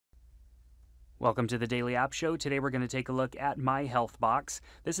Welcome to the Daily App Show. Today we're going to take a look at myHealthBox.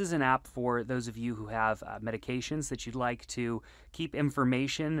 This is an app for those of you who have medications that you'd like to keep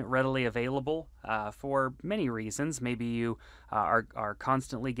information readily available for many reasons. Maybe you are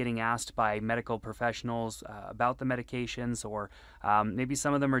constantly getting asked by medical professionals about the medications, or maybe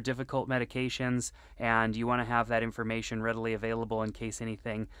some of them are difficult medications and you want to have that information readily available in case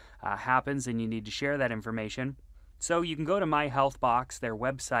anything happens and you need to share that information. So you can go to myHealthBox, their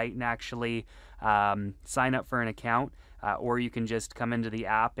website, and actually sign up for an account, or you can just come into the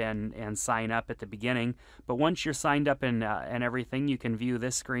app and sign up at the beginning. But once you're signed up and everything, you can view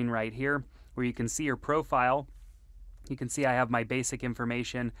this screen right here where you can see your profile. You can see I have my basic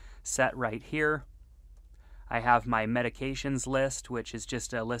information set right here. I have my medications list, which is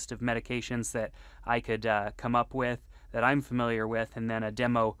just a list of medications that I could come up with that I'm familiar with, and then a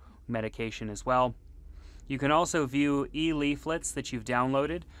demo medication as well. You can also view e-leaflets that you've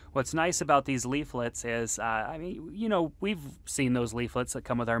downloaded. What's nice about these leaflets is, we've seen those leaflets that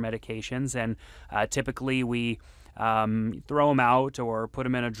come with our medications, and typically we throw them out or put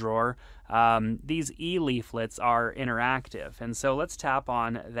them in a drawer. These e-leaflets are interactive, and so let's tap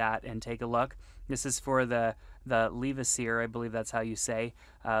on that and take a look. This is for the Leaflets, I believe that's how you say,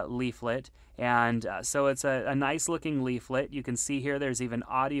 leaflet. And so it's a nice looking leaflet. You can see here there's even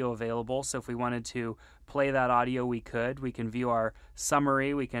audio available, so if we wanted to play that audio we could. We can view our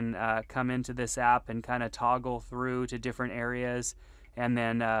summary. We can come into this app and kind of toggle through to different areas and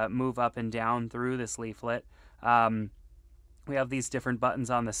then move up and down through this leaflet. We have these different buttons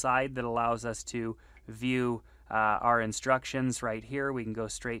on the side that allows us to view our instructions right here. We can go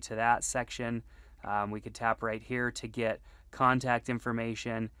straight to that section. We could tap right here to get contact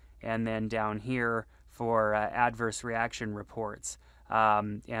information, and then down here for adverse reaction reports.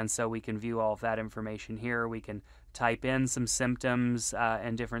 And so we can view all of that information here. We can type in some symptoms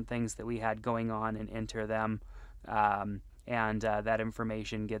and different things that we had going on and enter them. And that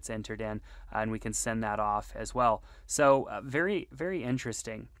information gets entered in, and we can send that off as well. So very, very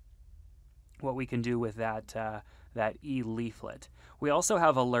interesting what we can do with that e-leaflet. We also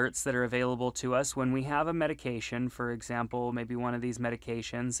have alerts that are available to us when we have a medication, for example, maybe one of these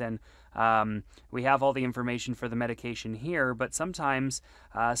medications, and we have all the information for the medication here, but sometimes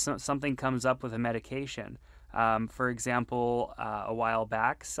something comes up with a medication. For example, a while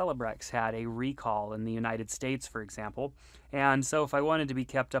back, Celebrex had a recall in the United States, for example. And so if I wanted to be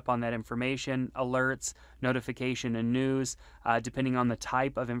kept up on that information, alerts, notification, and news, depending on the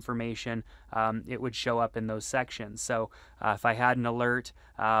type of information, it would show up in those sections. So if I had an alert,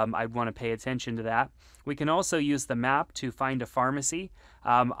 I'd want to pay attention to that. We can also use the map to find a pharmacy.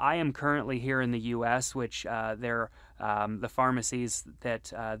 I am currently here in the U.S., which the pharmacies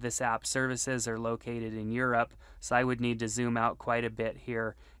that this app services are located in Europe, so I would need to zoom out quite a bit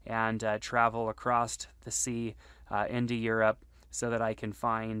here and travel across the sea into Europe so that I can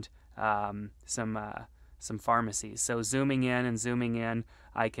find some pharmacies. So zooming in and zooming in,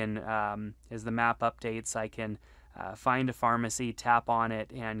 I can, as the map updates, I can find a pharmacy, tap on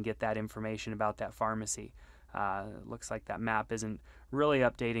it, and get that information about that pharmacy. It looks like that map isn't really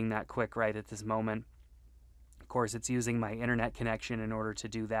updating that quick right at this moment. Of course, it's using my internet connection in order to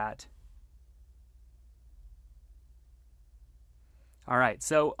do that. All right,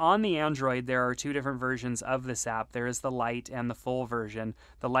 so on the Android, there are two different versions of this app. There is the light and the full version.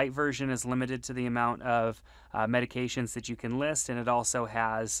 The light version is limited to the amount of medications that you can list, and it also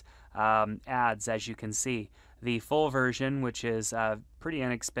has ads, as you can see. The full version, which is pretty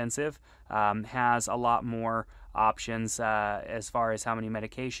inexpensive, has a lot more options as far as how many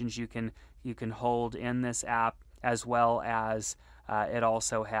medications you can hold in this app, as well as it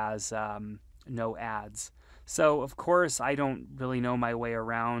also has no ads. So, of course, I don't really know my way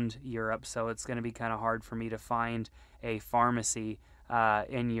around Europe, so it's going to be kind of hard for me to find a pharmacy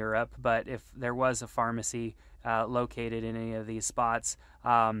in Europe. But if there was a pharmacy located in any of these spots,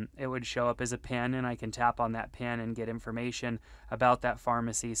 it would show up as a pin, and I can tap on that pin and get information about that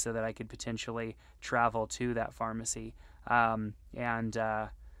pharmacy so that I could potentially travel to that pharmacy. I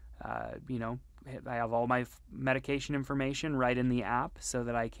have all my medication information right in the app so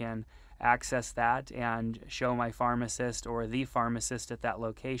that I can access that and show my pharmacist or the pharmacist at that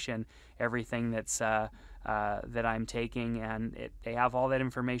location everything that's that I'm taking, and they have all that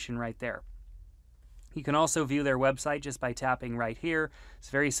information right there. You can also view their website just by tapping right here. It's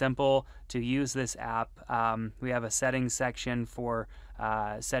very simple to use this app. We have a settings section for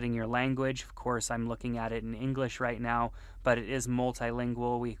setting your language. Of course, I'm looking at it in English right now, but it is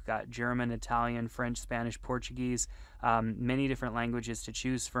multilingual. We've got German, Italian, French, Spanish, Portuguese, many different languages to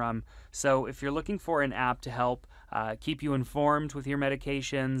choose from. So if you're looking for an app to help keep you informed with your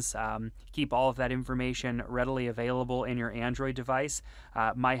medications, keep all of that information readily available in your Android device,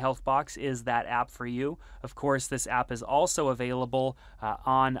 myHealthBox is that app for you. Of course, this app is also available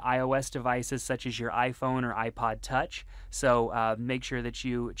on iOS devices such as your iPhone or iPod Touch. So make sure that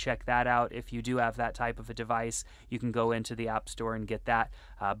you check that out. If you do have that type of a device, you can go into the App Store and get that.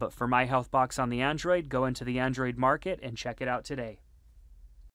 But for myHealthBox on the Android, go into the Android market and check it out today.